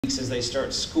as they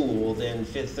start school, then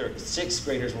 5th or 6th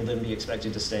graders will then be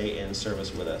expected to stay in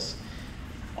service with us.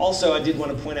 Also, I did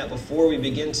want to point out before we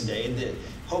begin today that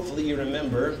hopefully you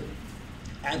remember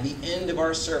at the end of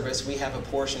our service, we have a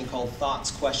portion called Thoughts,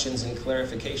 Questions, and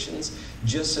Clarifications,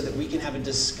 just so that we can have a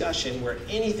discussion where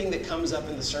anything that comes up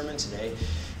in the sermon today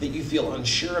that you feel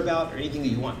unsure about, or anything that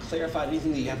you want clarified,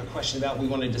 anything that you have a question about, we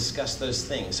want to discuss those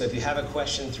things. So if you have a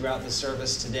question throughout the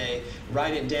service today,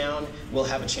 write it down. We'll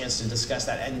have a chance to discuss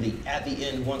that at the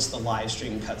end once the live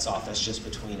stream cuts off. That's just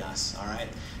between us, all right?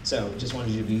 So just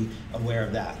wanted you to be aware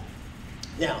of that.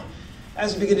 Now,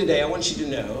 as we begin today, I want you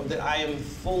to know that I am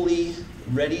fully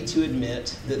ready to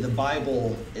admit that the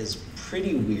Bible is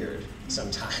pretty weird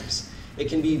sometimes. It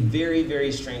can be very,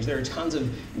 very strange. There are tons of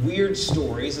weird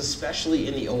stories, especially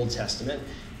in the Old Testament.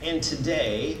 And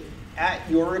today, at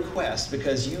your request,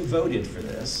 because you voted for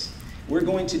this, we're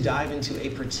going to dive into a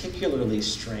particularly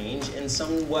strange and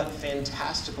somewhat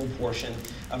fantastical portion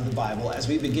of the Bible as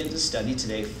we begin to study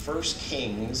today 1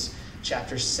 Kings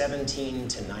chapter 17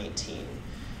 to 19.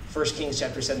 1 Kings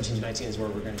chapter 17 to 19 is where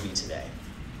we're going to be today.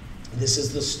 This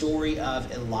is the story of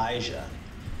Elijah.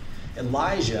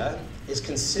 Elijah is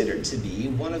considered to be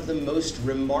one of the most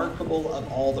remarkable of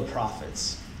all the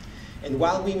prophets. And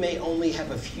while we may only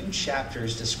have a few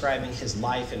chapters describing his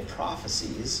life and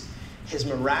prophecies, his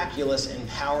miraculous and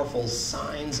powerful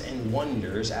signs and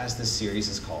wonders, as this series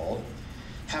is called,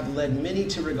 have led many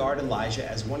to regard Elijah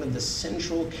as one of the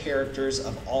central characters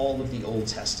of all of the Old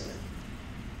Testament.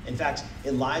 In fact,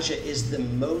 Elijah is the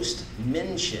most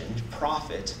mentioned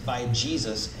prophet by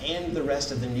Jesus and the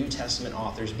rest of the New Testament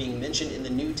authors, being mentioned in the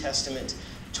New Testament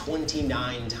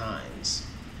 29 times.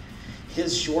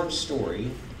 His short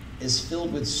story is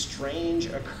filled with strange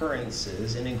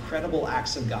occurrences and incredible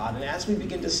acts of God, and as we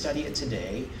begin to study it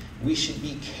today, we should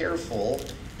be careful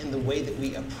in the way that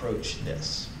we approach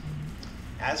this.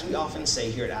 As we often say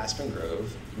here at Aspen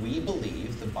Grove, we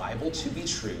believe the Bible to be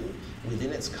true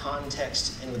within its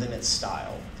context and within its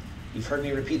style. You've heard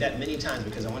me repeat that many times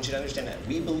because I want you to understand that.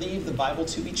 We believe the Bible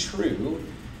to be true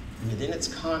within its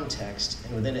context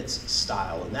and within its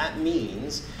style. And that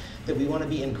means that we want to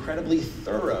be incredibly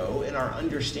thorough in our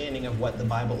understanding of what the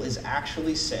Bible is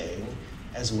actually saying,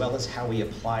 as well as how we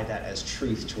apply that as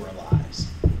truth to our lives.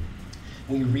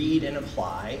 We read and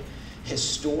apply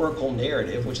historical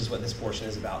narrative, which is what this portion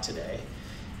is about today,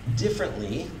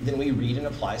 differently than we read and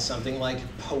apply something like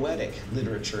poetic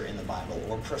literature in the Bible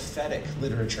or prophetic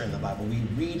literature in the Bible. We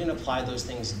read and apply those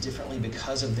things differently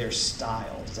because of their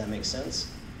style. Does that make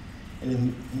sense?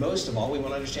 And most of all, we want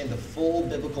to understand the full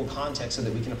biblical context so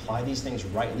that we can apply these things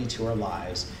rightly to our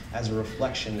lives as a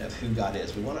reflection of who God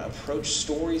is. We want to approach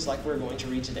stories like we're going to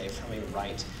read today from a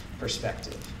right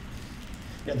perspective.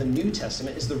 Now, the New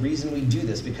Testament is the reason we do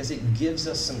this because it gives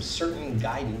us some certain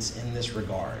guidance in this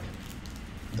regard.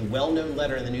 The well-known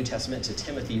letter in the New Testament to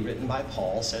Timothy written by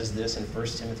Paul says this in 1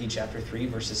 Timothy chapter 3,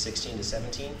 verses 16 to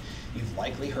 17. You've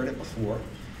likely heard it before.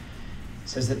 It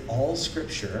says that all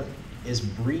Scripture is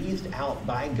breathed out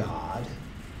by God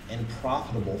and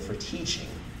profitable for teaching,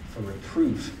 for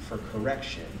reproof, for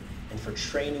correction, and for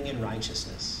training in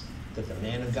righteousness, that the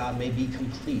man of God may be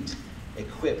complete,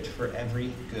 equipped for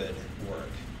every good work.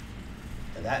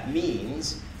 And that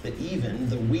means that even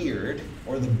the weird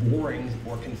or the boring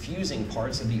or confusing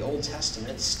parts of the Old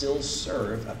Testament still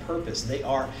serve a purpose. They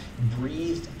are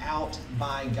breathed out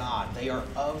by God. They are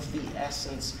of the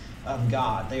essence of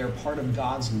God. They are part of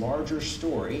God's larger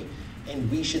story,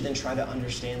 and we should then try to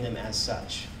understand them as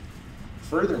such.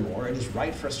 Furthermore, it is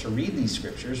right for us to read these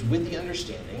scriptures with the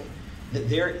understanding that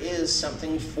there is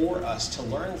something for us to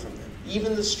learn from them.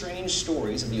 Even the strange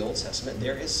stories of the Old Testament,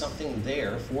 there is something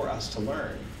there for us to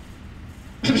learn.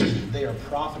 They are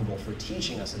profitable for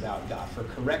teaching us about God, for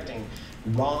correcting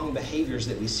wrong behaviors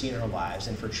that we see in our lives,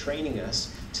 and for training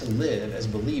us to live as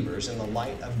believers in the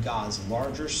light of God's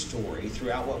larger story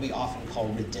throughout what we often call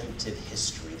redemptive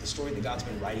history, the story that God's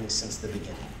been writing since the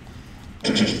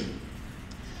beginning.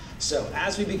 So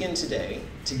as we begin today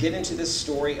to get into this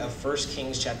story of 1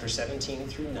 Kings chapter 17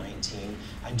 through 19,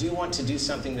 I do want to do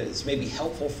something that is maybe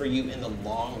helpful for you in the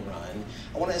long run.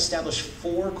 I want to establish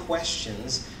 4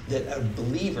 questions that a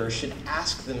believer should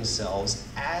ask themselves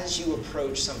as you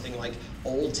approach something like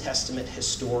Old Testament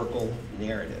historical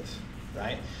narrative,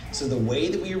 right? So the way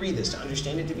that we read this, to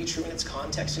understand it to be true in its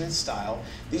context and its style,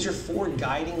 these are 4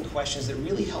 guiding questions that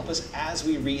really help us as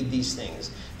we read these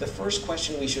things. The first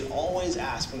question we should always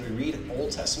ask when we read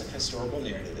Old Testament historical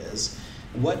narrative is,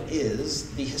 what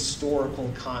is the historical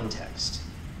context?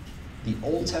 The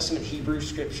Old Testament Hebrew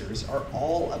scriptures are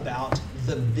all about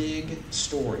the big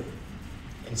story.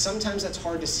 And sometimes that's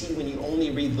hard to see when you only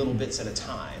read little bits at a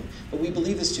time, but we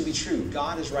believe this to be true.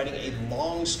 God is writing a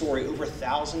long story over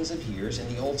thousands of years in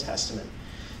the Old Testament.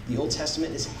 The Old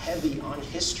Testament is heavy on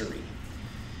history.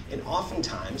 And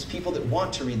oftentimes, people that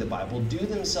want to read the Bible do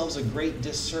themselves a great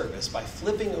disservice by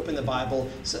flipping open the Bible,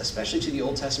 especially to the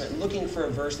Old Testament, looking for a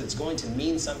verse that's going to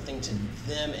mean something to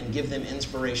them and give them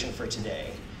inspiration for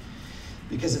today.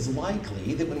 Because it's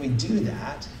likely that when we do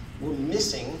that, we're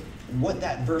missing what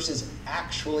that verse is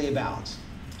actually about.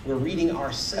 We're reading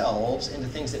ourselves into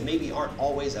things that maybe aren't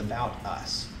always about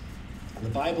us. The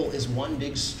Bible is one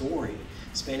big story,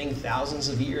 spanning thousands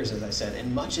of years, as I said,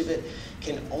 and much of it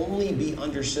can only be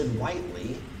understood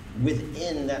rightly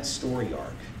within that story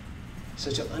arc. So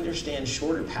to understand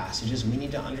shorter passages, we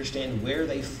need to understand where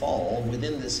they fall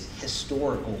within this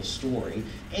historical story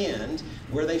and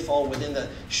where they fall within the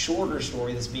shorter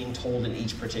story that's being told in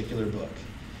each particular book.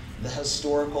 The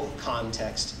historical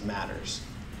context matters.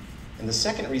 And the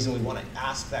second reason we want to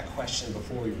ask that question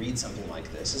before we read something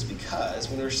like this is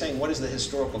because when we're saying what is the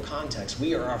historical context,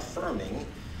 we are affirming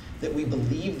that we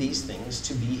believe these things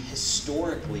to be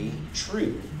historically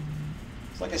true.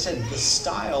 So like I said, the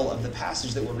style of the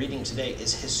passage that we're reading today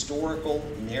is historical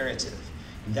narrative.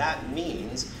 That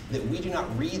means that we do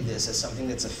not read this as something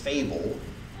that's a fable.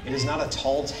 It is not a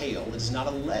tall tale. It is not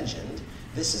a legend.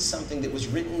 This is something that was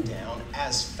written down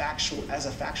as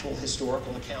a factual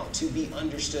historical account to be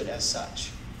understood as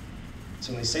such.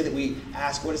 So when we say that we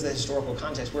ask what is the historical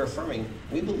context, we're affirming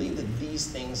we believe that these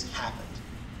things happened.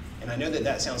 And I know that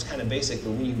that sounds kind of basic,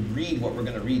 but when you read what we're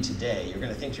going to read today, you're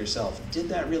going to think to yourself, did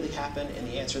that really happen? And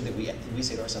the answer that we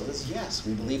say to ourselves is yes,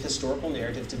 we believe historical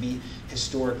narrative to be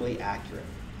historically accurate.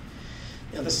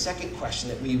 Now, the second question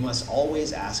that we must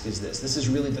always ask is this. This is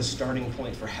really the starting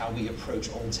point for how we approach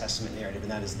Old Testament narrative,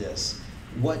 and that is this.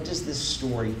 What does this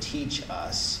story teach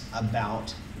us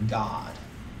about God?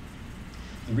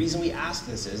 The reason we ask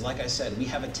this is, like I said, we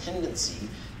have a tendency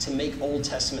to make Old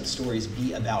Testament stories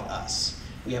be about us.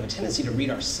 We have a tendency to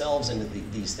read ourselves into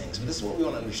these things, but this is what we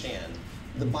want to understand.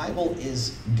 The Bible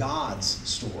is God's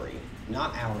story,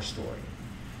 not our story.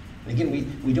 And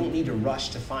again, we don't need to rush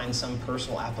to find some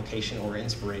personal application or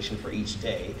inspiration for each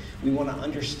day. We want to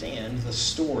understand the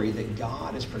story that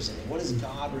God is presenting. What is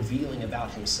God revealing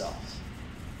about himself?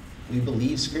 We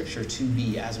believe Scripture to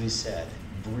be, as we said,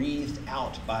 breathed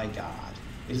out by God.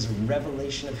 It is a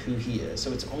revelation of who he is.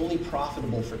 So it's only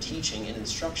profitable for teaching and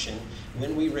instruction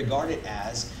when we regard it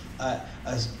as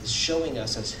showing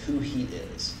us as who he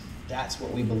is. That's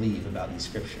what we believe about these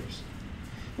Scriptures.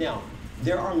 Now,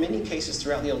 there are many cases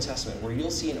throughout the Old Testament where you'll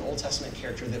see an Old Testament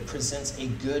character that presents a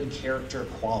good character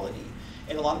quality.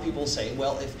 And a lot of people say,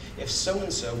 well, if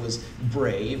so-and-so was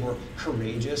brave or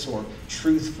courageous or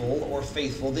truthful or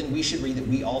faithful, then we should read that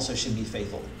we also should be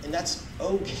faithful. And that's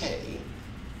okay.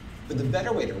 But the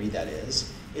better way to read that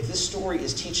is, if this story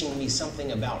is teaching me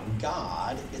something about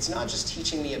God, it's not just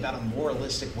teaching me about a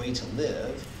moralistic way to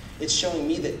live. It's showing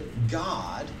me that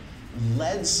God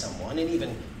led someone and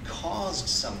even caused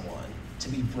someone to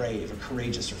be brave or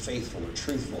courageous or faithful or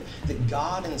truthful, that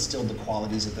God instilled the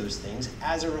qualities of those things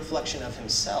as a reflection of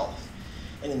himself.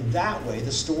 And in that way,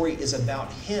 the story is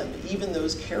about him. Even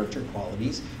those character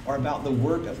qualities are about the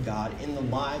work of God in the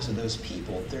lives of those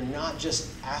people. They're not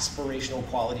just aspirational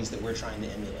qualities that we're trying to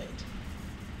emulate.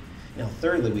 Now,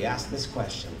 thirdly, we ask this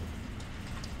question.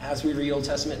 As we read Old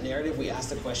Testament narrative, we ask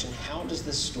the question, how does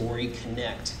this story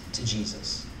connect to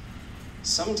Jesus?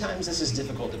 Sometimes this is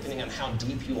difficult depending on how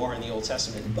deep you are in the Old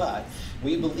Testament, but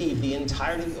we believe the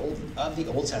entirety of the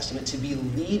Old Testament to be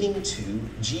leading to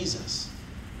Jesus.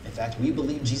 In fact, we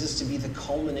believe Jesus to be the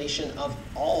culmination of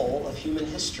all of human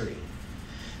history.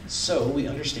 So we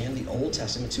understand the Old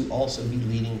Testament to also be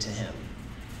leading to him.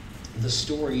 The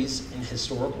stories in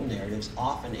historical narratives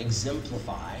often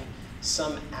exemplify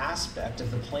some aspect of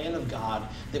the plan of God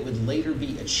that would later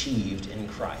be achieved in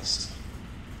Christ.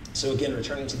 So again,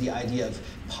 returning to the idea of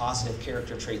positive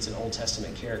character traits in Old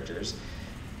Testament characters,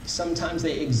 sometimes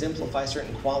they exemplify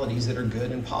certain qualities that are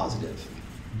good and positive,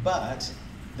 but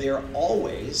they are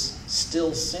always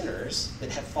still sinners that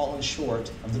have fallen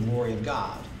short of the glory of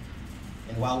God.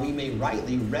 And while we may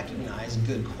rightly recognize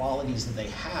good qualities that they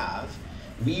have,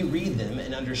 we read them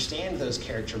and understand those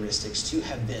characteristics to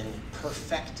have been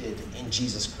perfected in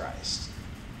Jesus Christ.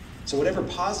 So whatever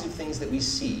positive things that we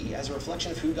see as a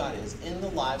reflection of who God is in the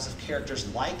lives of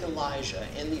characters like Elijah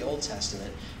in the Old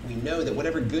Testament, we know that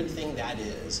whatever good thing that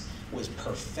is was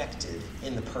perfected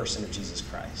in the person of Jesus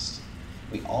Christ.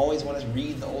 We always want to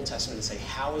read the Old Testament and say,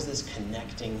 how is this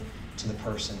connecting to the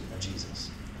person of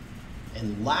Jesus?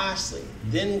 And lastly,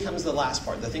 then comes the last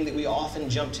part, the thing that we often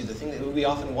jump to, the thing that we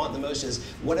often want the most is,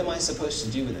 what am I supposed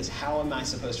to do with this? How am I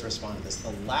supposed to respond to this?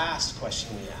 The last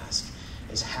question we ask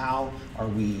is, how are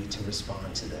we to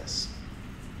respond to this?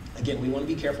 Again, we want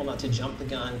to be careful not to jump the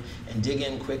gun and dig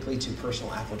in quickly to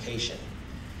personal application.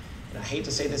 And I hate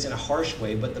to say this in a harsh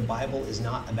way, but the Bible is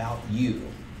not about you.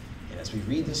 And as we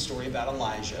read this story about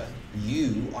Elijah,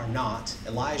 you are not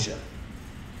Elijah.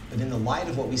 But in the light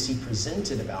of what we see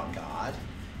presented about God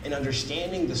and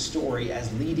understanding the story as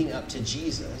leading up to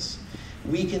Jesus,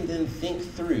 we can then think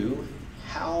through,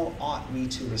 how ought we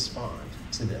to respond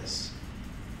to this?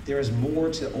 There is more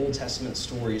to Old Testament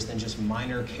stories than just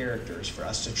minor characters for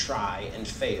us to try and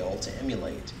fail to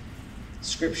emulate.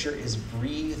 Scripture is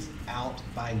breathed out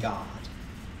by God.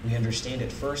 We understand it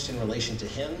first in relation to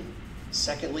Him,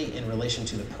 secondly in relation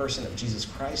to the person of Jesus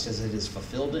Christ as it is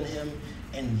fulfilled in Him,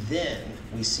 and then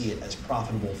we see it as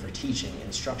profitable for teaching,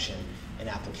 instruction, and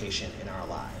application in our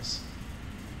lives.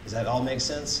 Does that all make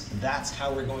sense? That's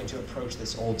how we're going to approach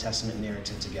this Old Testament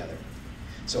narrative together.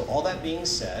 So all that being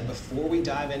said, before we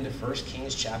dive into 1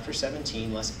 Kings chapter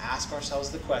 17, let's ask ourselves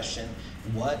the question,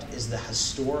 what is the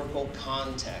historical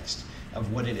context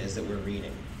of what it is that we're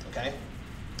reading, okay?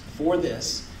 For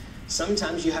this,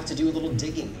 sometimes you have to do a little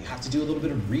digging. You have to do a little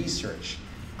bit of research.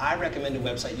 I recommend a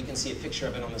website. You can see a picture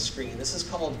of it on the screen. This is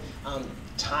called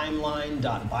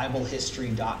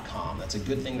timeline.biblehistory.com. That's a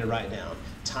good thing to write down,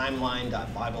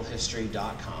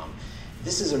 timeline.biblehistory.com.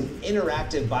 This is an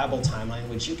interactive Bible timeline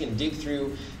which you can dig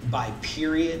through by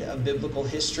period of biblical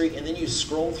history, and then you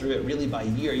scroll through it really by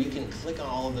year. You can click on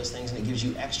all of those things and it gives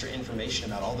you extra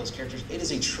information about all those characters. It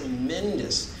is a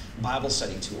tremendous Bible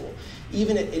study tool.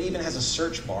 It even has a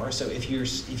search bar, so if you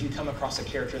come across a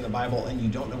character in the Bible and you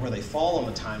don't know where they fall on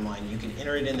the timeline, you can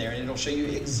enter it in there and it'll show you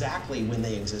exactly when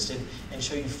they existed and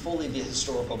show you fully the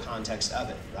historical context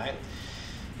of it, right?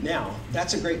 Now,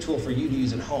 that's a great tool for you to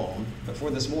use at home, but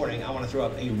for this morning, I want to throw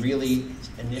up a really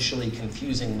initially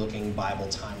confusing looking Bible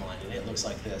timeline, and it looks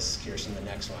like this. Kirsten, the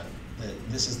next one.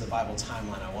 This is the Bible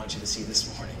timeline I want you to see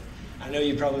this morning. I know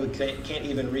you probably can't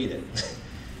even read it.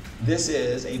 This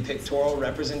is a pictorial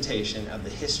representation of the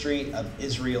history of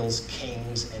Israel's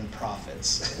kings and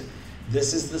prophets.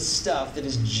 This is the stuff that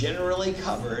is generally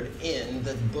covered in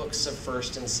the books of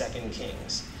 1st and 2nd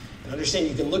Kings. And understand,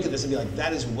 you can look at this and be like,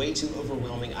 that is way too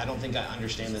overwhelming. I don't think I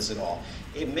understand this at all.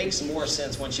 It makes more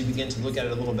sense once you begin to look at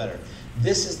it a little better.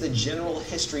 This is the general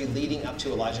history leading up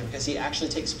to Elijah because he actually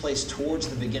takes place towards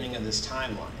the beginning of this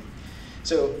timeline.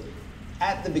 So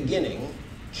at the beginning,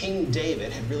 King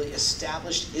David had really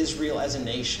established Israel as a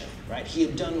nation, right? He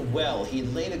had done well. He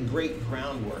had laid a great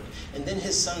groundwork. And then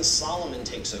his son Solomon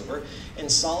takes over,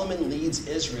 and Solomon leads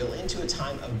Israel into a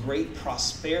time of great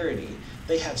prosperity.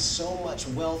 They have so much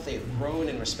wealth, they've grown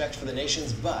in respect for the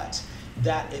nations, but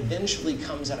that eventually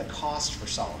comes at a cost for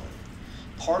Solomon.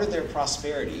 Part of their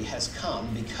prosperity has come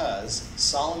because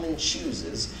Solomon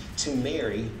chooses to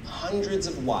marry hundreds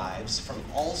of wives from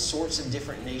all sorts of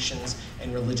different nations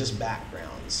and religious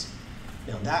backgrounds.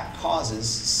 Now that causes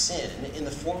sin in the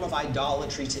form of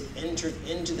idolatry to enter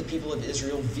into the people of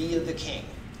Israel via the king.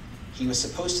 He was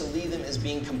supposed to lead them as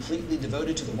being completely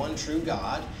devoted to the one true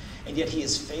God, and yet he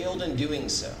has failed in doing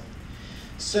so.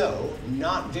 So,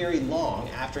 not very long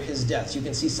after his death, so you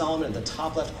can see Solomon at the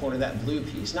top left corner, that blue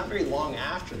piece, not very long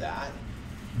after that,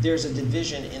 there's a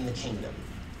division in the kingdom.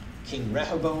 King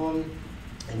Rehoboam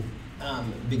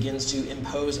begins to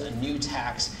impose a new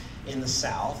tax in the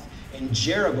south, and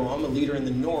Jeroboam, a leader in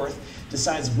the north,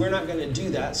 decides we're not going to do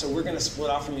that, so we're going to split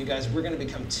off from you guys. We're going to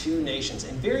become two nations.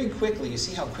 And very quickly, you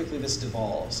see how quickly this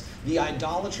devolves. The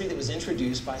idolatry that was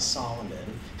introduced by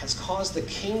Solomon has caused the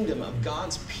kingdom of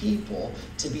God's people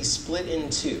to be split in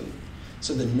two.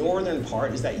 So the northern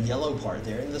part is that yellow part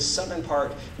there, and the southern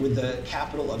part with the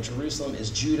capital of Jerusalem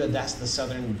is Judah. That's the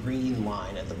southern green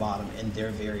line at the bottom, and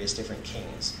their various different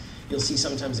kings. You'll see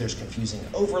sometimes there's confusing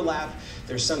overlap.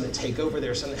 There's some that take over.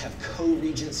 There's some that have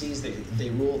co-regencies. They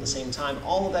rule at the same time.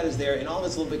 All of that is there, and all of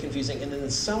it's a little bit confusing. And then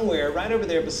somewhere right over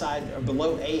there beside or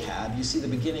below Ahab, you see the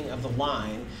beginning of the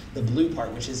line, the blue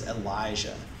part, which is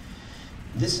Elijah.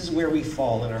 This is where we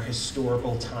fall in our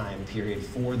historical time period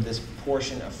for this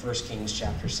portion of 1 Kings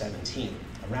chapter 17.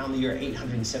 Around the year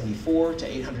 874 to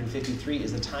 853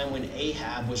 is the time when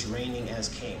Ahab was reigning as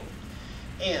king.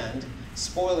 And,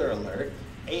 spoiler alert,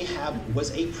 Ahab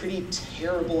was a pretty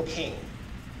terrible king.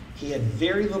 He had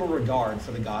very little regard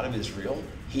for the God of Israel.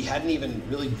 He hadn't even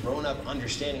really grown up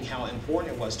understanding how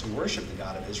important it was to worship the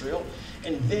God of Israel.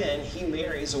 And then he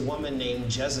marries a woman named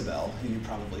Jezebel, who you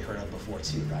probably heard of before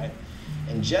too, right?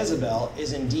 And Jezebel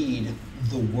is indeed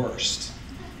the worst.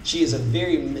 She is a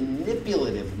very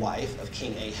manipulative wife of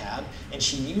King Ahab, and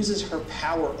she uses her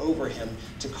power over him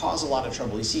to cause a lot of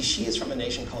trouble. You see, she is from a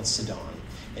nation called Sidon.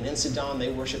 And in Sidon,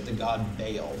 they worship the god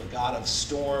Baal, the god of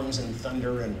storms and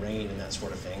thunder and rain and that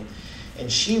sort of thing.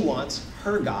 And she wants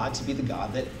her God to be the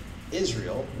God that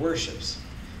Israel worships.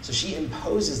 So she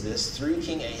imposes this through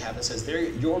King Ahab and says,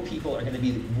 your people are going to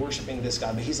be worshiping this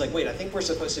God. But he's like, wait, I think we're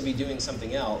supposed to be doing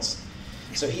something else.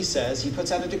 So he says, he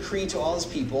puts out a decree to all his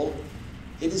people,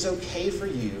 it is okay for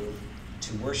you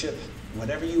to worship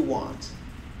whatever you want.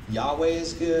 Yahweh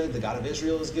is good, the God of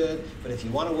Israel is good, but if you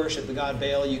want to worship the god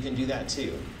Baal, you can do that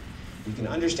too. You can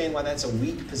understand why that's a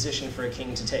weak position for a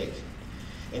king to take.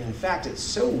 And in fact, it's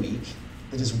so weak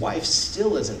that his wife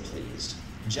still isn't pleased.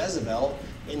 Jezebel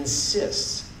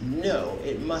insists, no,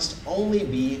 it must only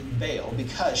be Baal,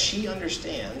 because she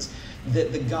understands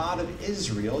that the God of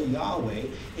Israel, Yahweh,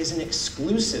 is an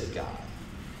exclusive God.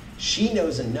 She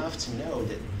knows enough to know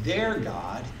that their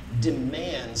God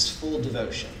demands full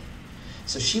devotion.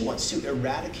 So she wants to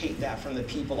eradicate that from the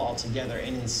people altogether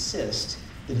and insist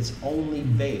that it's only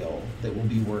Baal that will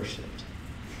be worshipped.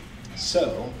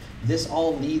 So this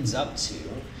all leads up to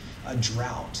a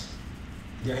drought.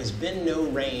 There has been no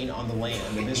rain on the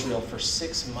land of Israel for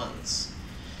 6 months.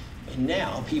 And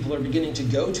now people are beginning to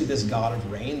go to this god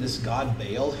of rain, this god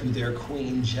Baal, who their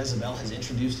queen Jezebel has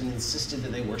introduced and insisted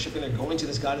that they worship. And they're going to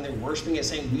this god and they're worshiping it,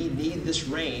 saying, we need this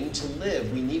rain to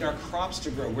live. We need our crops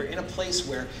to grow. We're in a place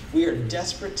where we are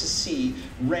desperate to see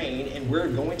rain, and we're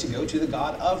going to go to the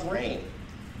god of rain.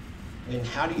 And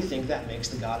how do you think that makes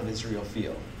the God of Israel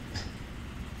feel?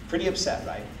 Pretty upset,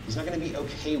 right? He's not going to be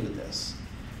okay with this.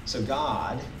 So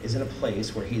God is in a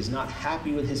place where he is not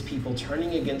happy with his people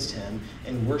turning against him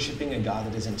and worshiping a God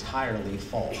that is entirely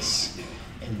false.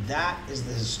 And that is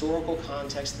the historical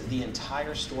context that the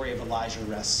entire story of Elijah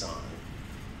rests on.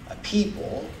 A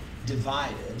people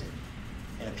divided,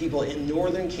 and a people in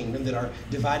northern kingdom that are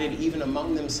divided even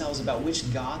among themselves about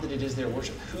which God that it is their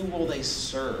worship. Who will they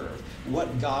serve?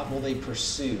 What God will they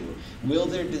pursue? Will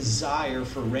their desire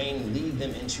for rain lead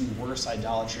them into worse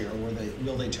idolatry, or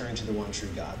will they turn to the one true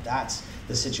God? That's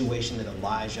the situation that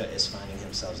Elijah is finding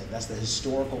himself in. That's the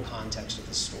historical context of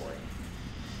the story.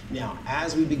 Now,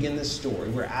 as we begin this story,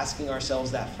 we're asking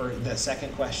ourselves the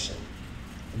second question.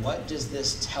 What does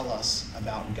this tell us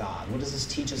about God? What does this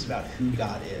teach us about who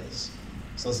God is?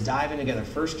 So let's dive in together.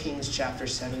 1 Kings chapter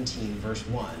 17, verse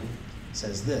 1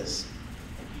 says this.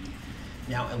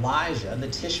 Now Elijah, the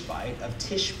Tishbite of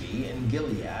Tishbe in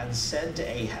Gilead, said to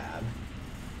Ahab,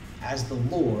 as the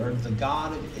Lord, the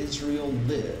God of Israel,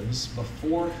 lives,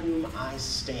 before whom I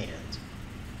stand,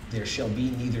 there shall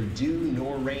be neither dew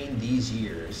nor rain these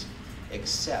years,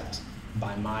 except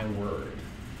by my word.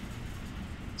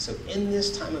 So in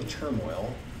this time of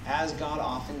turmoil, as God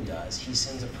often does, he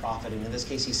sends a prophet, and in this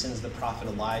case he sends the prophet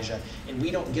Elijah, and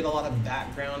we don't get a lot of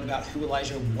background about who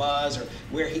Elijah was or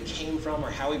where he came from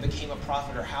or how he became a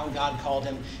prophet or how God called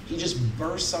him. He just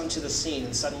bursts onto the scene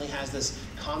and suddenly has this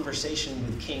conversation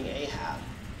with King Ahab.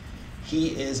 He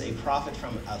is a prophet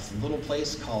from a little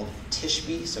place called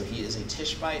Tishbe, so he is a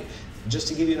Tishbite. Just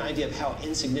to give you an idea of how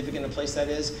insignificant a place that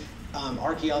is,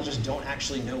 archaeologists don't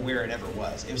actually know where it ever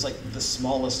was. It was like the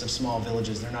smallest of small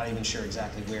villages. They're not even sure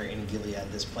exactly where in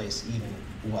Gilead this place even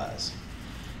was.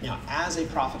 Now, as a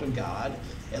prophet of God,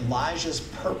 Elijah's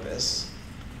purpose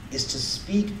is to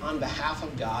speak on behalf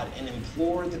of God and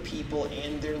implore the people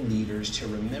and their leaders to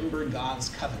remember God's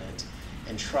covenant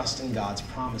and trust in God's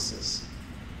promises.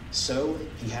 So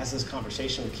he has this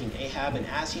conversation with King Ahab, and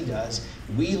as he does,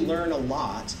 we learn a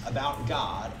lot about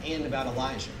God and about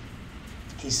Elijah.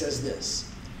 He says this,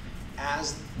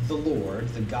 as the Lord,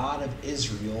 the God of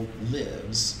Israel,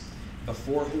 lives,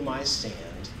 before whom I stand.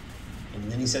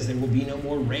 And then he says, there will be no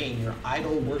more rain. Your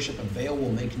idol worship of Baal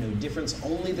will make no difference.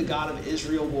 Only the God of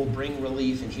Israel will bring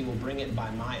relief, and he will bring it by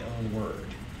my own word.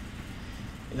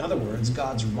 In other words,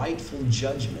 God's rightful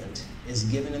judgment is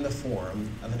given in the form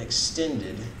of an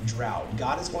extended drought.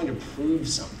 God is going to prove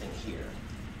something here,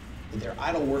 that their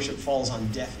idol worship falls on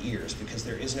deaf ears because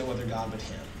there is no other God but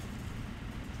him.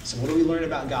 So what do we learn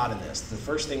about God in this? The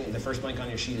first blank on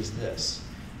your sheet is this.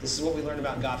 This is what we learn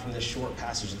about God from this short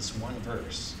passage, this one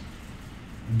verse.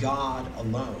 God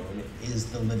alone is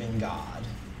the living God,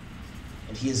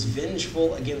 and he is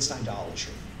vengeful against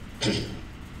idolatry.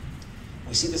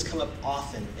 We see this come up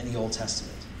often in the Old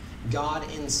Testament. God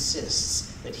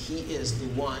insists that he is the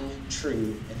one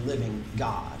true and living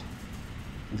God.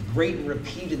 And the great and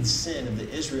repeated sin of the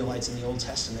Israelites in the Old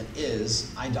Testament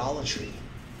is idolatry.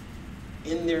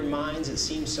 In their minds, it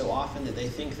seems so often that they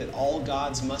think that all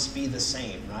gods must be the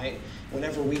same, right?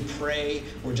 whenever we pray,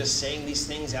 we're just saying these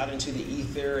things out into the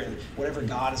ether, and whatever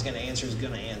God is going to answer is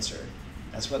going to answer.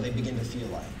 That's what they begin to feel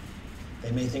like.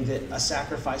 They may think that a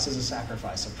sacrifice is a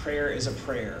sacrifice, a prayer is a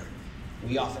prayer.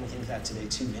 We often think that today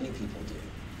too. Many people do.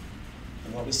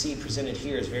 And what we see presented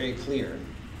here is very clear.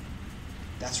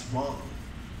 That's wrong.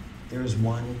 There is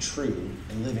one true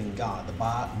and living God.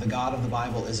 The God of the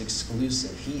Bible is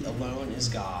exclusive. He alone is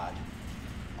God.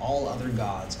 All other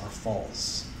gods are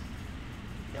false.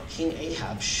 Now, King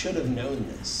Ahab should have known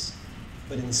this,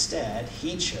 but instead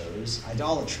he chose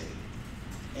idolatry.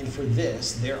 And for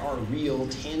this, there are real,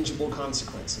 tangible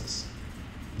consequences.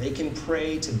 They can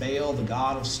pray to Baal, the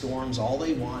god of storms, all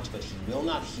they want, but he will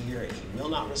not hear and he will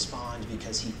not respond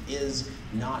because he is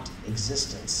not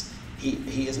existence.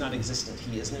 He is not existent.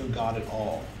 He is no God at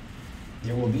all.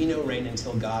 There will be no rain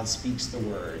until God speaks the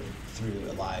word through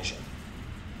Elijah.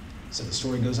 So the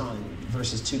story goes on in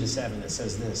verses 2 to 7. It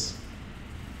says this: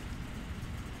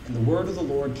 "And the word of the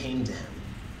Lord came to him,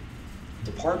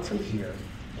 'Depart from here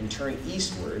and turn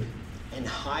eastward and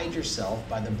hide yourself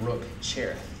by the brook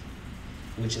Cherith,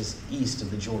 which is east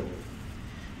of the Jordan.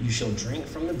 You shall drink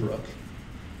from the brook,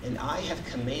 and I have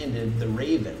commanded the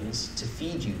ravens to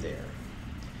feed you there.'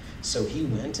 So he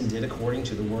went and did according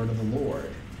to the word of the Lord.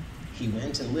 He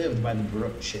went and lived by the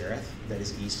brook Cherith, that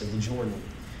is east of the Jordan.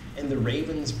 And the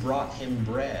ravens brought him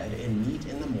bread and meat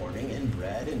in the morning, and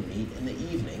bread and meat in the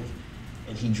evening,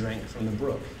 and he drank from the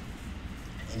brook.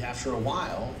 And after a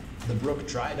while, the brook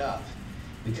dried up,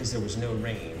 because there was no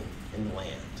rain in the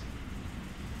land."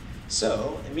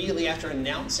 So, immediately after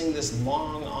announcing this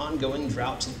long, ongoing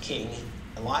drought to the king,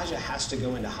 Elijah has to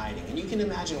go into hiding. And you can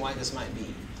imagine why this might be.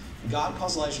 God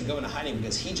calls Elijah to go into hiding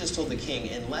because he just told the king,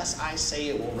 "Unless I say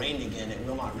it will rain again, it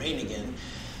will not rain again."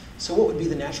 So what would be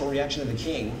the natural reaction of the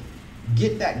king?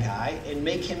 Get that guy and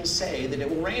make him say that it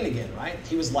will rain again, right?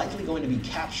 He was likely going to be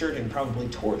captured and probably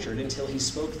tortured until he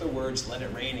spoke the words, "Let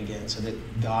it rain again," so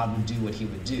that God would do what he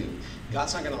would do.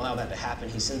 God's not going to allow that to happen.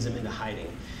 He sends him into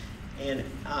hiding. And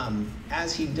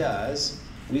as he does,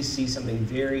 we see something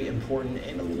very important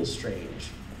and a little strange.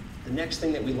 The next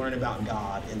thing that we learn about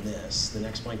God in this, the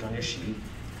next blank on your sheet,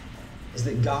 is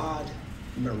that God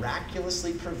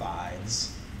miraculously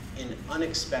provides in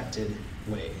unexpected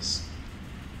ways.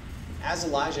 As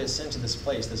Elijah is sent to this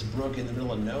place, this brook in the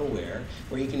middle of nowhere,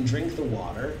 where he can drink the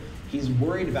water, he's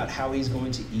worried about how he's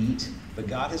going to eat, but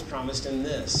God has promised him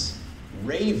this: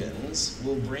 ravens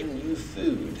will bring you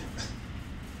food.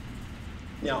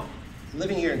 Now,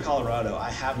 living here in Colorado, I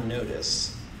have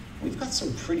noticed we've got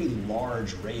some pretty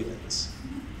large ravens.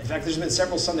 In fact, there's been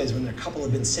several Sundays when a couple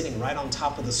have been sitting right on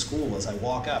top of the school as I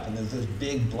walk up, and there's those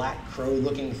big black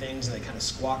crow-looking things, and they kind of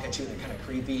squawk at you, and they're kind of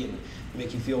creepy and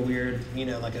make you feel weird, you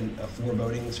know, like a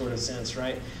foreboding sort of sense,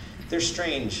 right? They're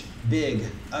strange, big,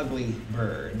 ugly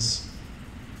birds.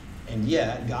 And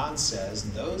yet, God says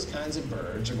those kinds of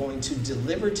birds are going to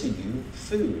deliver to you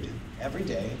food every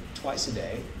day, twice a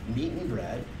day, meat and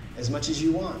bread, as much as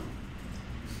you want.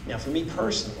 Now, for me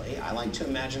personally, I like to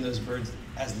imagine those birds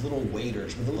as little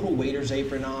waiters, with a little waiter's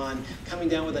apron on, coming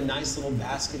down with a nice little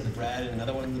basket of bread and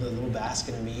another one with a little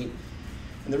basket of meat.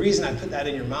 And the reason I put that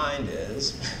in your mind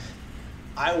is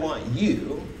I want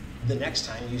you, the next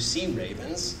time you see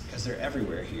ravens, because they're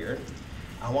everywhere here,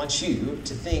 I want you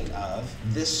to think of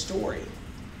this story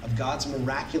of God's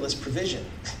miraculous provision.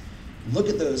 Look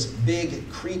at those big,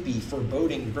 creepy,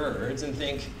 foreboding birds and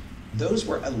think, those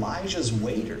were Elijah's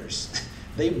waiters.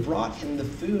 They brought him the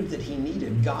food that he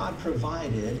needed. God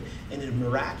provided in a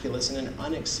miraculous and an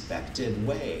unexpected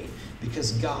way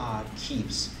because God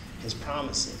keeps his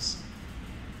promises.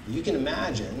 You can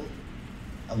imagine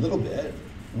a little bit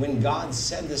when God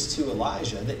said this to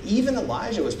Elijah, that even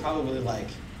Elijah was probably like,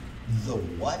 the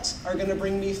what are going to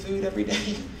bring me food every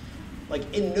day? Like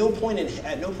at no point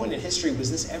in history was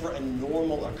this ever a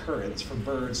normal occurrence for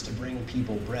birds to bring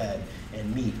people bread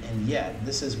and meat. And yet,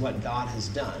 this is what God has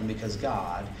done because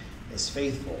God is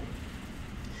faithful.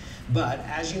 But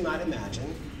as you might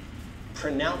imagine,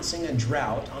 pronouncing a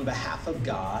drought on behalf of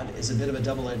God is a bit of a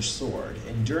double-edged sword.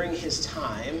 And during his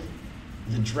time,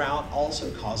 the drought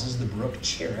also causes the brook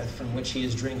Cherith, from which he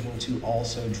is drinking, to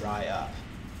also dry up.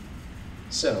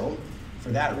 So, for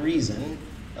that reason,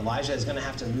 Elijah is going to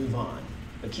have to move on.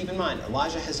 But keep in mind,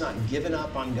 Elijah has not given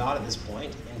up on God at this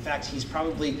point. In fact, he's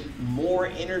probably more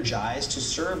energized to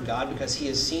serve God because he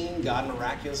has seen God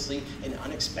miraculously and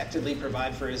unexpectedly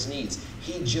provide for his needs.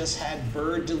 He just had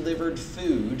bird-delivered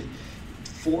food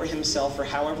for himself for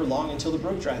however long until the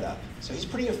brook dried up. So he's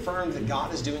pretty affirmed that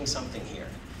God is doing something here.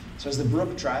 So as the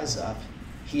brook dries up,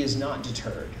 he is not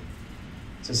deterred.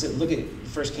 So look at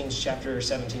 1 Kings chapter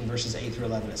 17, verses 8 through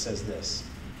 11. It says this: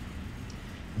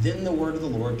 Then the word of the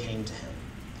Lord came to him.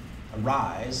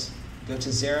 Arise, go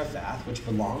to Zarephath, which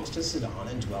belongs to Sidon,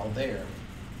 and dwell there.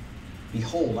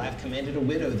 Behold, I have commanded a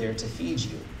widow there to feed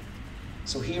you.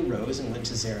 So he arose and went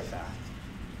to Zarephath.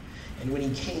 And when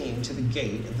he came to the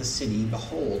gate of the city,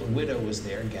 behold, a widow was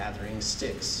there gathering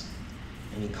sticks.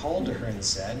 And he called to her and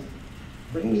said,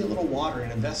 Bring me a little water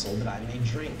in a vessel that I may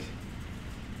drink.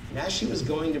 And as she was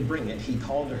going to bring it, he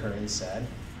called to her and said,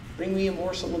 Bring me a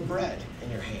morsel of bread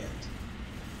in your hand.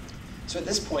 So at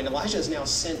this point, Elijah is now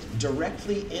sent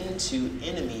directly into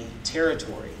enemy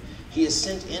territory. He is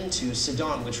sent into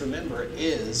Sidon, which, remember,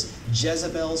 is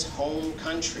Jezebel's home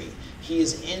country. He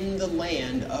is in the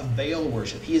land of Baal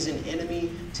worship. He is in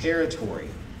enemy territory.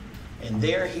 And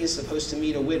there he is supposed to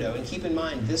meet a widow. And keep in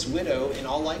mind, this widow, in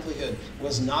all likelihood,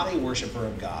 was not a worshiper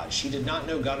of God. She did not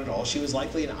know God at all. She was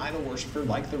likely an idol worshiper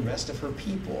like the rest of her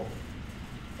people.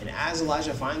 And as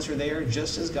Elijah finds her there,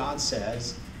 just as God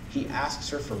says, he asks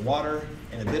her for water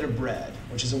and a bit of bread,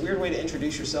 which is a weird way to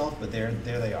introduce yourself, but there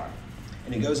they are.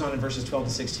 And it goes on in verses 12 to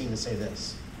 16 to say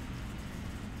this.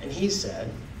 And he said,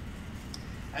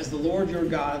 As the Lord your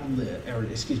God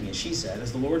and she said,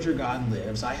 As the Lord your God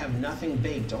lives, I have nothing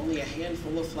baked, only a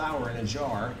handful of flour in a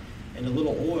jar and a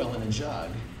little oil in a jug.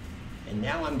 And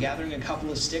now I'm gathering a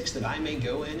couple of sticks that I may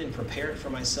go in and prepare it for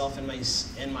myself and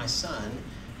my son,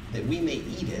 that we may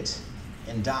eat it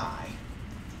and die.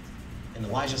 And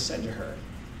Elijah said to her,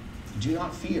 Do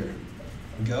not fear.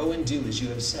 Go and do as you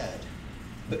have said.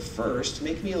 But first,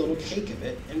 make me a little cake of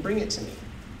it and bring it to me.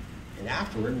 And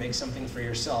afterward, make something for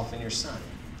yourself and your son.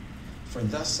 For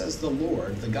thus says the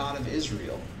Lord, the God of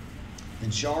Israel, The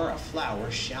jar of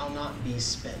flour shall not be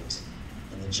spent,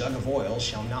 and the jug of oil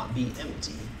shall not be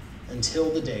empty, until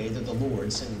the day that the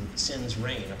Lord sends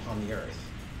rain upon the earth.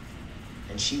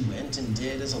 And she went and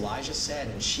did as Elijah said,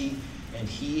 and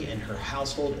he and her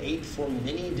household ate for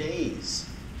many days.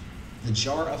 The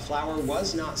jar of flour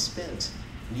was not spent,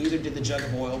 neither did the jug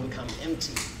of oil become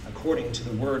empty, according to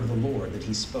the word of the Lord that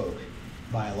he spoke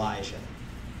by Elijah.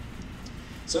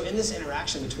 So in this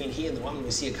interaction between he and the woman,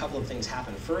 we see a couple of things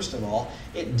happen. First of all,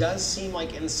 it does seem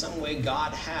like in some way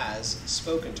God has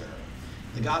spoken to her.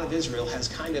 The God of Israel has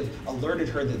kind of alerted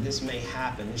her that this may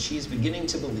happen. She's beginning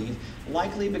to believe,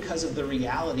 likely because of the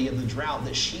reality of the drought,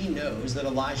 that she knows that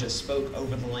Elijah spoke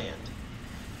over the land.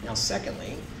 Now,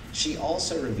 secondly, she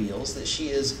also reveals that she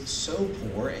is so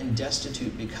poor and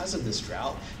destitute because of this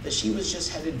drought that she was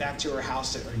just headed back to her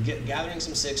house, gathering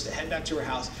some sticks to head back to her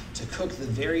house to cook the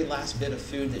very last bit of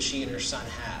food that she and her son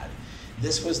had.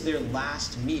 This was their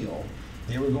last meal.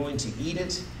 They were going to eat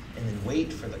it and then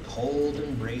wait for the cold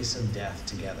embrace of death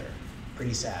together.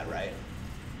 Pretty sad, right?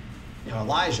 Now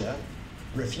Elijah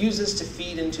refuses to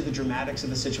feed into the dramatics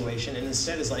of the situation and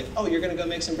instead is like, oh, you're going to go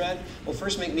make some bread? Well,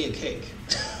 first make me a cake.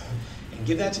 And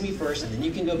give that to me first, and then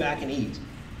you can go back and eat.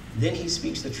 Then he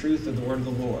speaks the truth of the word of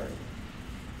the Lord.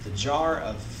 The jar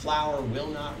of flour will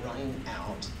not run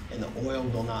out, and the oil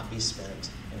will not be spent,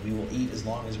 and we will eat as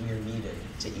long as we are needed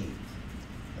to eat.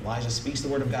 Elijah speaks the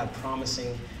word of God,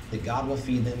 promising that God will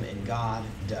feed them, and God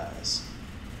does.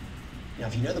 Now,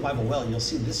 if you know the Bible well, you'll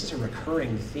see this is a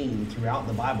recurring theme throughout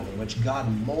the Bible in which God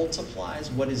multiplies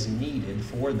what is needed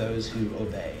for those who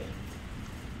obey.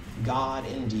 God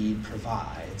indeed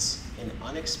provides in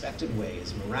unexpected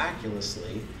ways,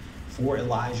 miraculously, for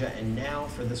Elijah and now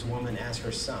for this woman as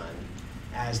her son,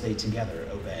 as they together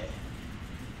obey.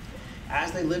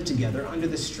 As they live together under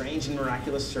this strange and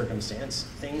miraculous circumstance,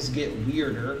 things get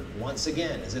weirder once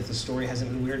again, as if the story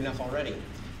hasn't been weird enough already.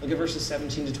 Look at verses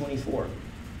 17 to 24. It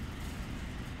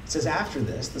says, After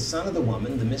this, the son of the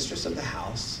woman, the mistress of the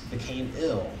house, became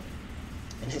ill,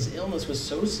 and his illness was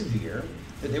so severe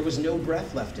that there was no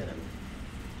breath left in him.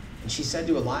 And she said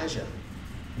to Elijah,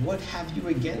 What have you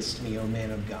against me, O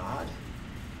man of God?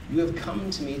 You have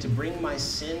come to me to bring my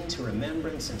sin to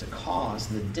remembrance and to cause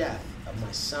the death of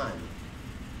my son.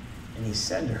 And he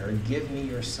said to her, Give me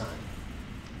your son.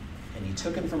 And he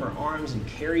took him from her arms and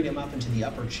carried him up into the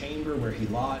upper chamber where he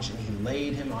lodged, and he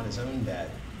laid him on his own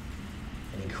bed.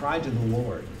 And he cried to the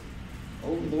Lord,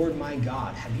 O Lord my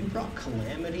God, have you brought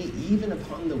calamity even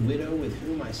upon the widow with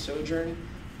whom I sojourn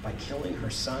by killing her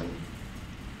son?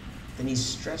 Then he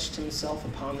stretched himself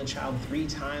upon the child 3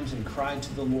 times and cried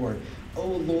to the Lord, O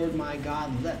Lord my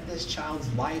God, let this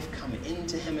child's life come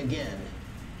into him again.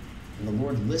 And the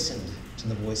Lord listened to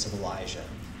the voice of Elijah,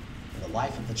 and the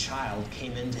life of the child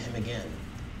came into him again,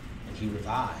 and he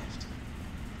revived.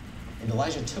 And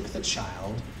Elijah took the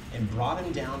child and brought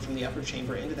him down from the upper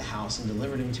chamber into the house and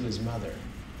delivered him to his mother.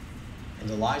 And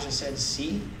Elijah said,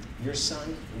 See, your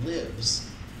son lives.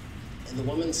 And the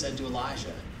woman said to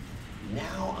Elijah,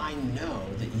 now I know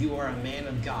that you are a man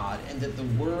of God and that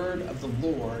the word of the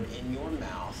Lord in your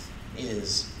mouth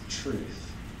is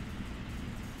truth.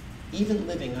 Even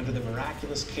living under the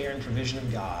miraculous care and provision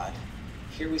of God,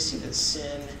 here we see that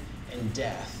sin and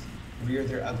death rear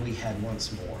their ugly head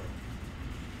once more.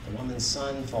 The woman's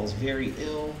son falls very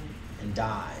ill and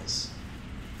dies.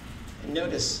 And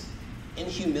notice, in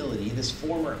humility, this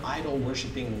former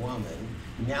idol-worshiping woman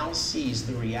now sees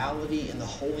the reality and the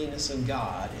holiness of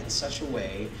God in such a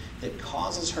way that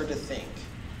causes her to think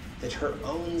that her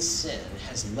own sin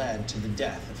has led to the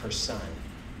death of her son.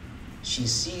 She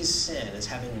sees sin as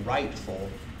having rightful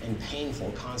and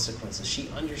painful consequences. She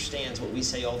understands what we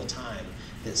say all the time,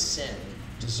 that sin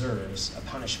deserves a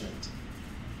punishment.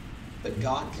 But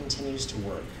God continues to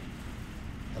work.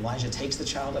 Elijah takes the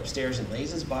child upstairs and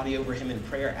lays his body over him in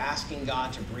prayer, asking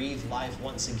God to breathe life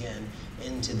once again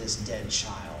into this dead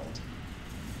child.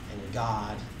 And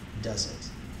God does it.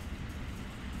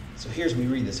 So here's we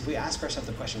read this. If we ask ourselves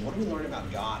the question, what do we learn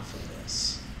about God from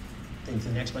this? I think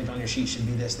the next blank on your sheet should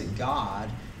be this, that God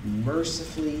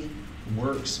mercifully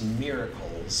works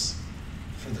miracles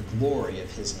for the glory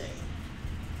of his name.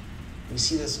 We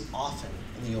see this often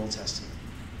in the Old Testament.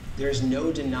 There's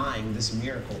no denying this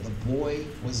miracle. The boy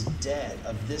was dead.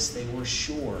 Of this they were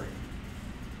sure.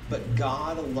 But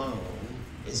God alone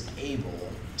is able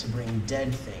to bring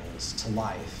dead things to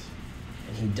life.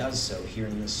 And he does so here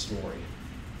in this story.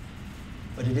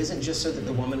 But it isn't just so that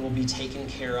the woman will be taken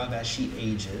care of as she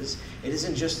ages. It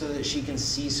isn't just so that she can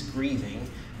cease grieving.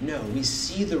 No, we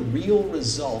see the real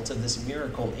result of this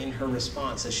miracle in her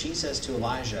response as she says to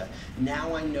Elijah,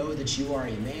 now I know that you are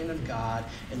a man of God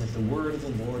and that the word of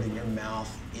the Lord in your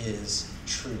mouth is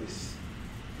truth.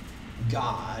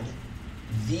 God,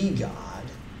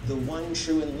 the one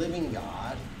true and living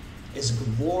God, is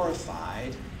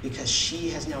glorified because she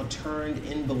has now turned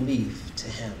in belief to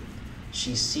him.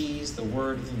 She sees the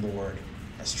word of the Lord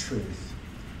as truth.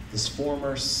 This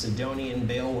former Sidonian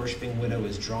Baal-worshipping widow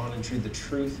is drawn into the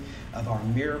truth of our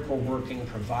miracle-working,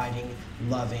 providing,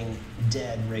 loving,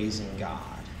 dead-raising God.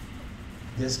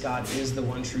 This God is the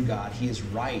one true God. He is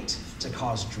right to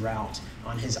cause drought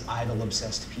on his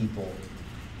idol-obsessed people.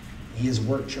 He has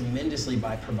worked tremendously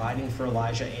by providing for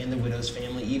Elijah and the widow's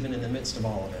family, even in the midst of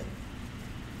all of it.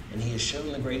 And he has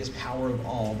shown the greatest power of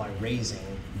all by raising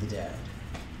the dead.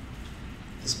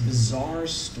 This bizarre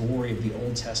story of the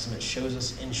Old Testament shows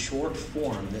us in short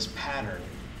form this pattern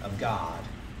of God,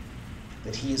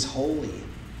 that he is holy,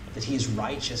 that he is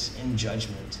righteous in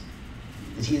judgment,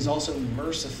 that he is also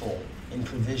merciful in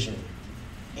provision,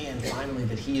 and finally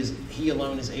that he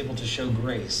alone is able to show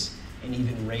grace in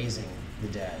even raising the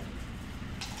dead.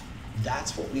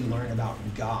 That's what we learn about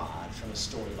God from a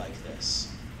story like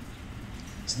this.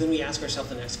 So then we ask ourselves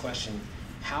the next question,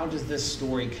 how does this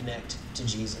story connect to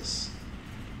Jesus?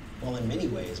 Well, in many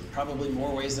ways, probably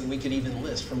more ways than we could even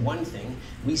list. For one thing,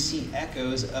 we see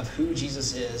echoes of who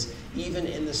Jesus is even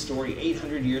in the story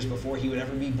 800 years before he would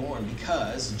ever be born,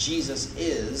 because Jesus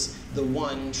is the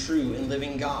one true and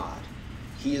living God.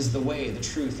 He is the way, the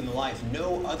truth, and the life.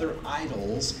 No other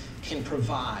idols can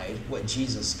provide what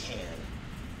Jesus can.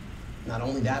 Not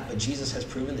only that, but Jesus has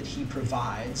proven that he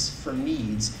provides for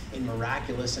needs in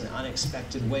miraculous and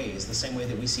unexpected ways, the same way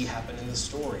that we see happen in the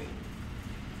story.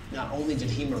 Not only did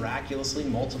he miraculously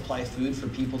multiply food for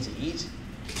people to eat,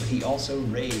 but he also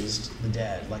raised the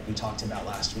dead, like we talked about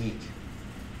last week.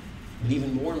 But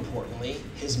even more importantly,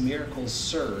 his miracles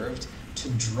served to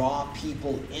draw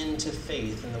people into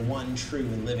faith in the one true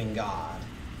and living God.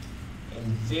 In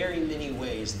very many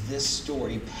ways, this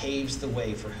story paves the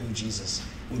way for who Jesus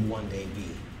would one day be.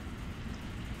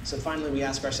 So finally, we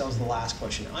ask ourselves the last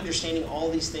question. Understanding all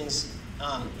these things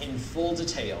in full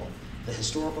detail, the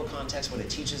historical context, what it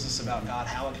teaches us about God,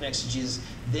 how it connects to Jesus,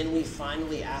 then we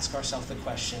finally ask ourselves the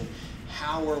question,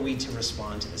 how are we to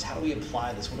respond to this? How do we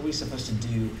apply this? What are we supposed to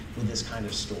do with this kind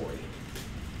of story?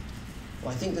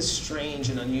 Well, I think this strange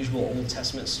and unusual Old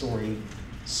Testament story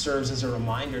serves as a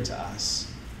reminder to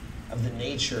us of the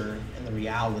nature and the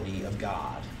reality of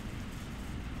God.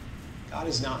 God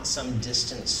is not some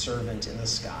distant servant in the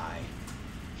sky.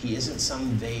 He isn't some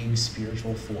vague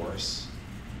spiritual force.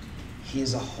 He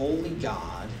is a holy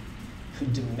God who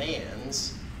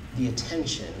demands the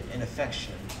attention and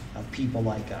affection of people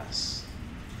like us.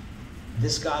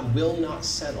 This God will not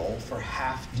settle for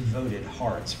half-devoted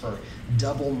hearts, for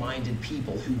double-minded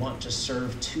people who want to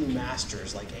serve two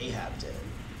masters like Ahab did.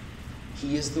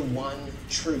 He is the one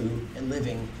true and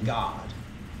living God.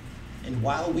 And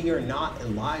while we are not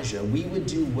Elijah, we would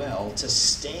do well to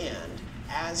stand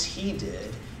as he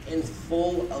did in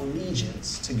full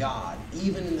allegiance to God,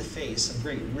 even in the face of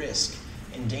great risk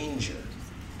and danger.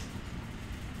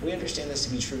 We understand this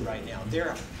to be true right now.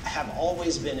 There have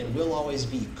always been and will always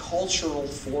be cultural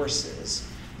forces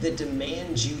that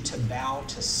demand you to bow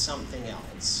to something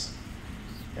else.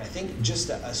 And I think just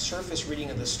a surface reading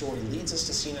of the story leads us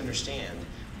to see and understand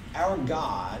our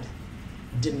God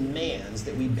demands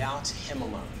that we bow to him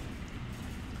alone.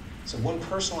 So one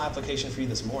personal application for you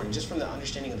this morning, just from the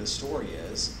understanding of the story,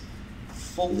 is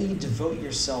fully devote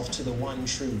yourself to the one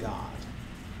true God.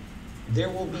 There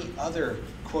will be other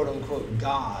quote-unquote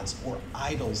gods or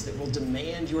idols that will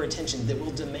demand your attention, that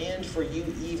will demand for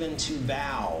you even to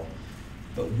bow.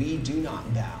 But we do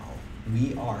not bow.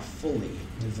 We are fully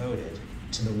devoted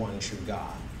to the one true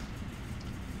God.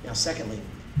 Now, secondly,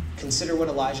 consider what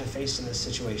Elijah faced in this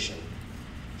situation.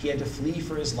 He had to flee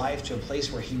for his life to a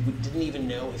place where he didn't even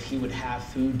know if he would have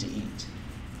food to eat.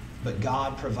 But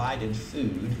God provided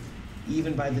food,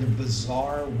 even by the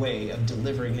bizarre way of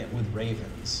delivering it with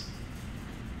ravens.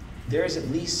 There is at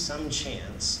least some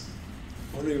chance,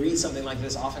 when we read something like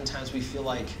this, oftentimes we feel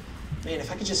like, man,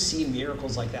 if I could just see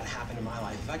miracles like that happen in my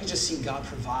life, if I could just see God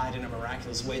provide in a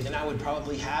miraculous way, then I would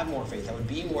probably have more faith. I would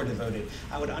be more devoted.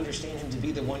 I would understand him to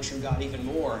be the one true God even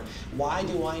more. Why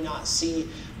do I not see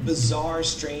bizarre,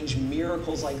 strange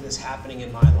miracles like this happening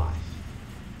in my life?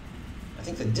 I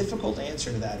think the difficult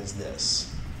answer to that is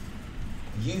this.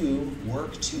 You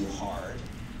work too hard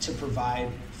to provide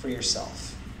for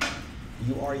yourself.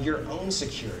 You are your own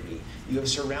security. You have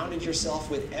surrounded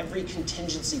yourself with every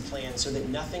contingency plan so that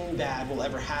nothing bad will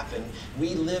ever happen.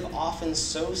 We live often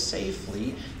so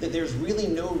safely that there's really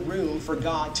no room for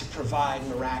God to provide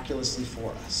miraculously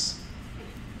for us.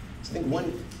 So I think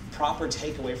one proper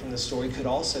takeaway from the story could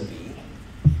also be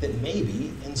that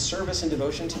maybe in service and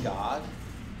devotion to God,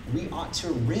 we ought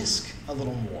to risk a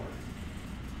little more.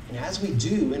 And as we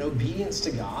do in obedience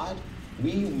to God,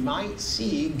 we might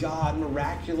see God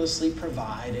miraculously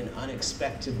provide in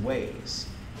unexpected ways.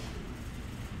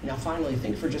 Now, finally,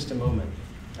 think for just a moment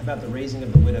about the raising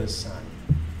of the widow's son.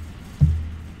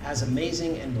 As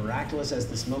amazing and miraculous as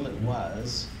this moment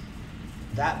was,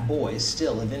 that boy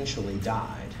still eventually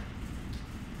died.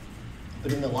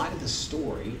 But in the light of the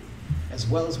story, as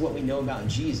well as what we know about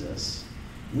Jesus,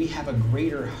 we have a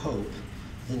greater hope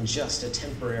than just a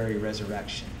temporary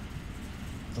resurrection.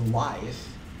 The life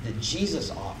that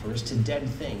Jesus offers to dead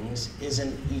things is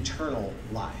an eternal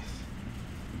life.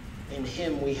 In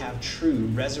him we have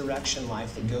true resurrection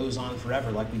life that goes on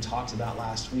forever, like we talked about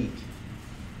last week.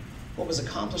 What was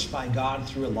accomplished by God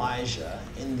through Elijah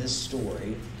in this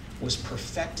story was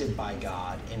perfected by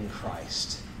God in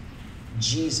Christ.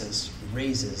 Jesus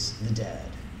raises the dead.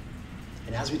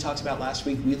 And as we talked about last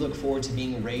week, we look forward to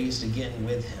being raised again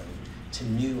with him to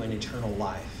new and eternal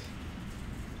life.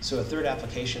 So a third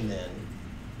application then,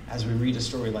 as we read a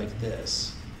story like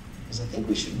this, is I think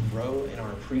we should grow in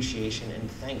our appreciation and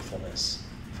thankfulness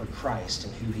for Christ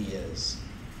and who he is.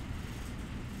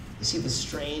 You see, the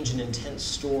strange and intense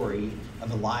story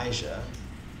of Elijah,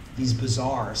 these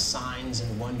bizarre signs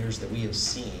and wonders that we have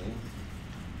seen,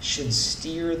 should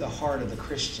steer the heart of the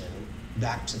Christian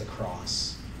back to the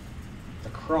cross. The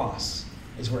cross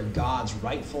is where God's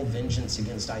rightful vengeance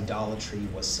against idolatry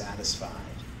was satisfied.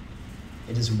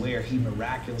 It is where he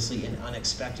miraculously and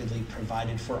unexpectedly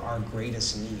provided for our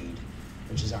greatest need,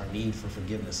 which is our need for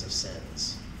forgiveness of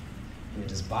sins. And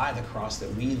it is by the cross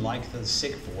that we, like the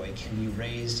sick boy, can be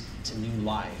raised to new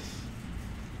life.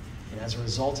 And as a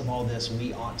result of all this,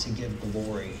 we ought to give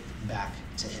glory back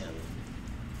to him.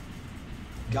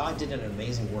 God did an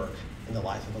amazing work in the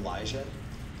life of Elijah.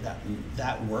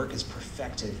 That work is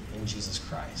perfected in Jesus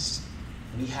Christ.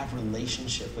 We have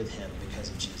relationship with him because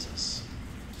of Jesus.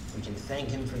 We can thank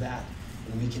him for that,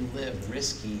 and we can live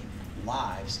risky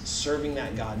lives serving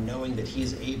that God, knowing that he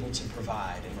is able to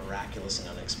provide in miraculous and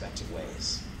unexpected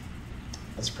ways.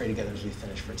 Let's pray together as we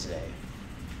finish for today.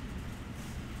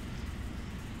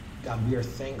 God, we are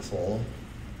thankful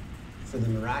for the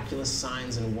miraculous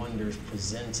signs and wonders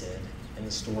presented in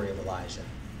the story of Elijah.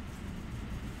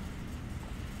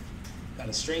 God,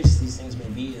 as strange as these things may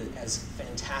be, as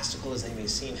fantastical as they may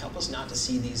seem, help us not to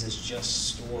see these as just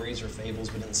stories or fables,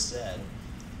 but instead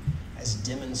as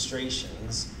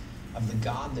demonstrations of the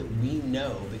God that we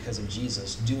know because of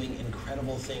Jesus doing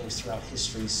incredible things throughout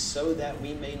history so that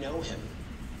we may know him.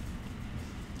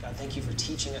 God, thank you for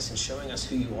teaching us and showing us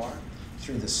who you are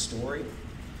through this story.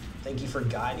 Thank you for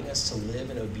guiding us to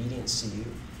live in obedience to you.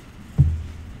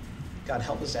 God,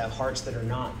 help us to have hearts that are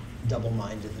not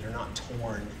double-minded, that are not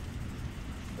torn,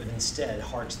 but instead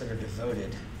hearts that are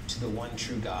devoted to the one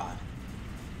true God.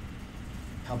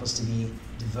 Help us to be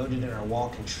devoted in our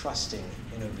walk and trusting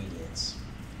in obedience.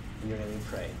 In your name we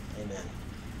pray. Amen.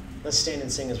 Let's stand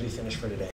and sing as we finish for today.